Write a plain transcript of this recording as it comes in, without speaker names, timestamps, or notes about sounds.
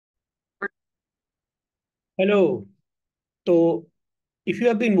Hello. So, if you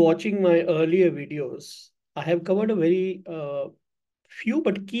have been watching my earlier videos, I have covered a very few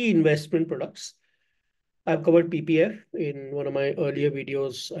but key investment products. I've covered PPF in one of my earlier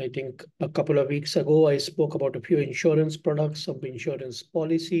videos. I think a couple of weeks ago, I spoke about a few insurance products, some insurance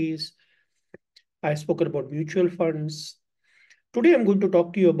policies. I've spoken about mutual funds. Today, I'm going to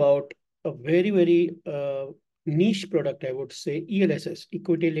talk to you about a very niche product, I would say, ELSS,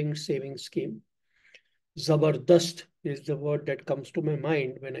 Equity Linked Savings Scheme. Zabardast is the word that comes to my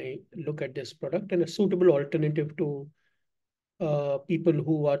mind when I look at this product, and a suitable alternative to people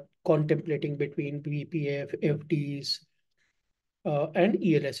who are contemplating between BPF, FDs, and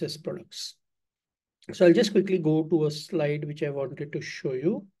ELSS products. So I'll just quickly go to a slide which I wanted to show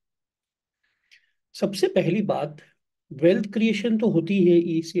you. सबसे पहली बात, wealth creation तो होती है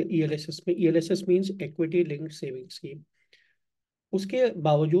ELSS में. ELSS means equity linked saving scheme. उसके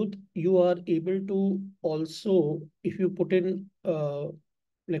बावजूद you are able to also, if you put in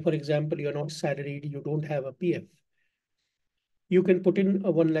like for example, you're not salaried, you don't have a PF, you can put in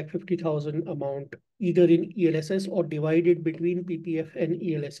a 1,50,000 amount either in ELSS or divide it between PPF and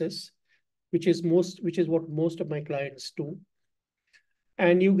ELSS, which is what most of my clients do.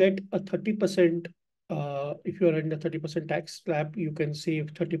 And you get a 30%. If you are in the 30% tax slab, you can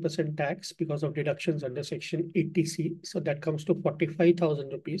save 30% tax because of deductions under Section 80C. So that comes to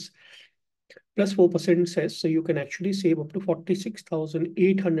 45,000 rupees plus 4% cess. So you can actually save up to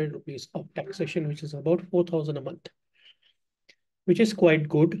 46,800 rupees of taxation, which is about 4,000 a month, which is quite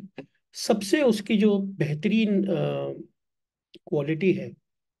good. सबसे उसकी जो बेहतरीन quality है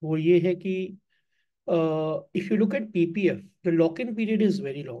वो ये है कि if you look at PPF, the lock-in period is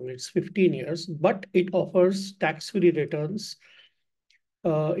very long. It's 15 years, but it offers tax-free returns.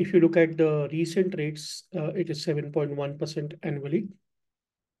 If you look at the recent rates, it is 7.1% annually.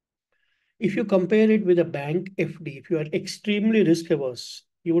 If you compare it with a bank FD, if you are extremely risk averse,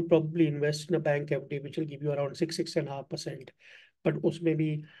 you would probably invest in a bank FD, which will give you around 6.5%. But उसमें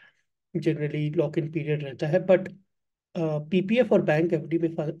भी generally lock-in period रहता है. But PPF और bank FD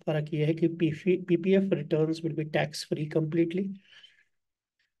में फर्क ये है कि PPF returns will be tax free completely.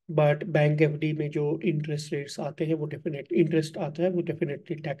 But bank FD में जो इंटरेस्ट रेट्स आते हैं वो डेफिनेट इंटरेस्ट आता है वो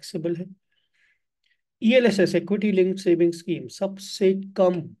डेफिनेटली टैक्सेबल है. ELSS equity linked saving scheme सबसे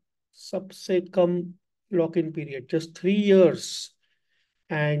कम lock in period just 3 years,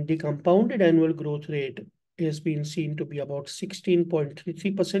 and the compounded annual growth rate has been seen to be about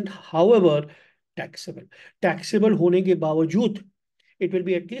 16.33%. However, taxable होने के बावजूद it will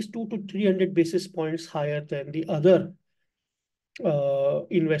be at least 200 to 300 basis points higher than the other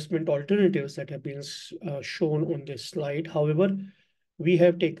investment alternatives that have been shown on this slide. However, we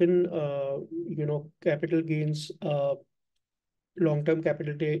have taken, capital gains, long-term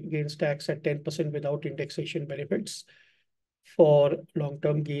capital gains tax at 10% without indexation benefits for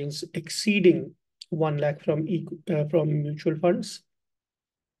long-term gains exceeding 1 lakh from mutual funds.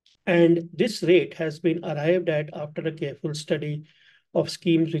 And this rate has been arrived at after a careful study of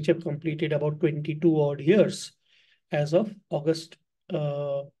schemes which have completed about 22 odd years as of August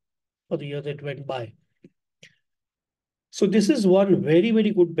for the year that went by. So this is one very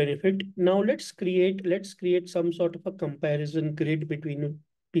good benefit. Now let's create some sort of a comparison grid between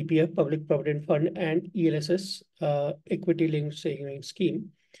PPF, Public Provident Fund, and ELSS, Equity Linked Savings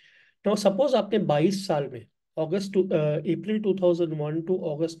Scheme. Now suppose आपने 22 साल में अप्रैल 2001 to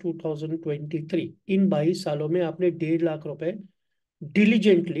अगस्त 2023 इन 22 सालों में आपने 1.5 लाख रुपए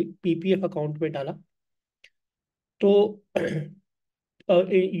diligently PPF account में डाला, तो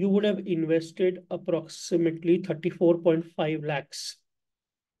you would have invested approximately 34.5 lakhs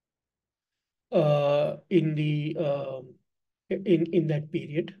in that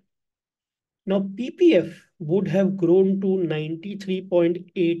period. Now PPF would have grown to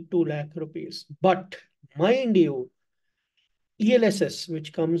 93.82 lakh rupees, but mind you, ELSS,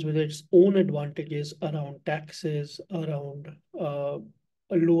 which comes with its own advantages around taxes, around a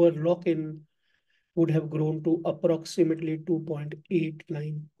lower lock-in, would have grown to approximately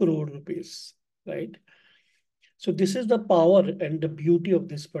 2.89 crore rupees, right? So this is the power and the beauty of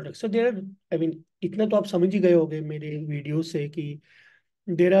this product. So there are, I mean, इतना तो आप समझ ही गए होंगे मेरे video से कि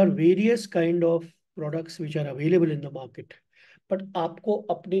there are various kind of products which are available in the market. But आपको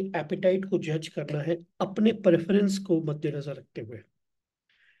अपने appetite को judge करना है अपने preference को मद्देनजर रखते हुए.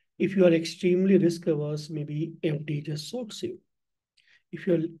 If you are extremely risk averse, maybe FD just suits you.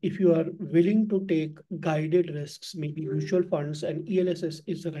 If you are willing to take guided risks, maybe mutual funds and ELSS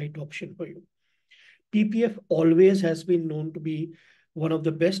is the right option for you. PPF always has been known to be one of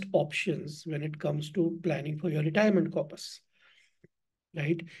the best options when it comes to planning for your retirement corpus.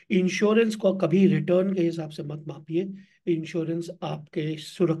 Right. Insurance को कभी return के हिसाब से मत मापिए। Insurance आपके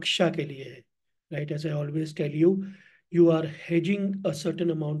सुरक्षा के लिए है। Right, as I always tell you, you are hedging a certain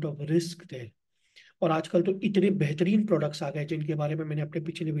amount of risk there. और आजकल तो इतने बेहतरीन प्रोडक्ट्स आ गए जिनके बारे में मैंने अपने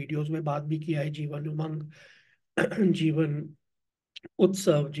पिछले वीडियोस में बात भी किया है। जीवन उमंग, जीवन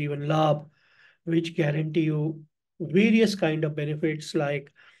उत्सव, जीवन लाभ, which guarantee you various kind of benefits like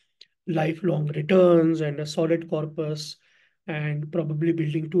lifelong returns and a solid corpus, and probably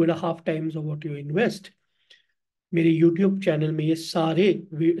building 2.5 times of what you invest. मेरे यूट्यूब चैनल में ये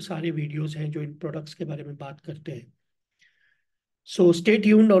सारे वीडियोस हैं जो इन प्रोडक्ट्स के बारे में बात करते हैं। So stay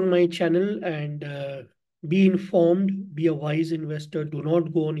tuned on my channel and be informed, be a wise investor, do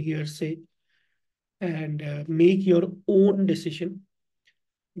not go on hearsay, and make your own decision.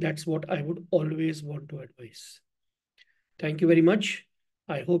 That's what I would always want to advise. Thank you very much.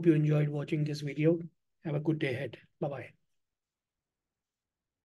 I hope you enjoyed watching this video. Have a good day ahead. Bye bye.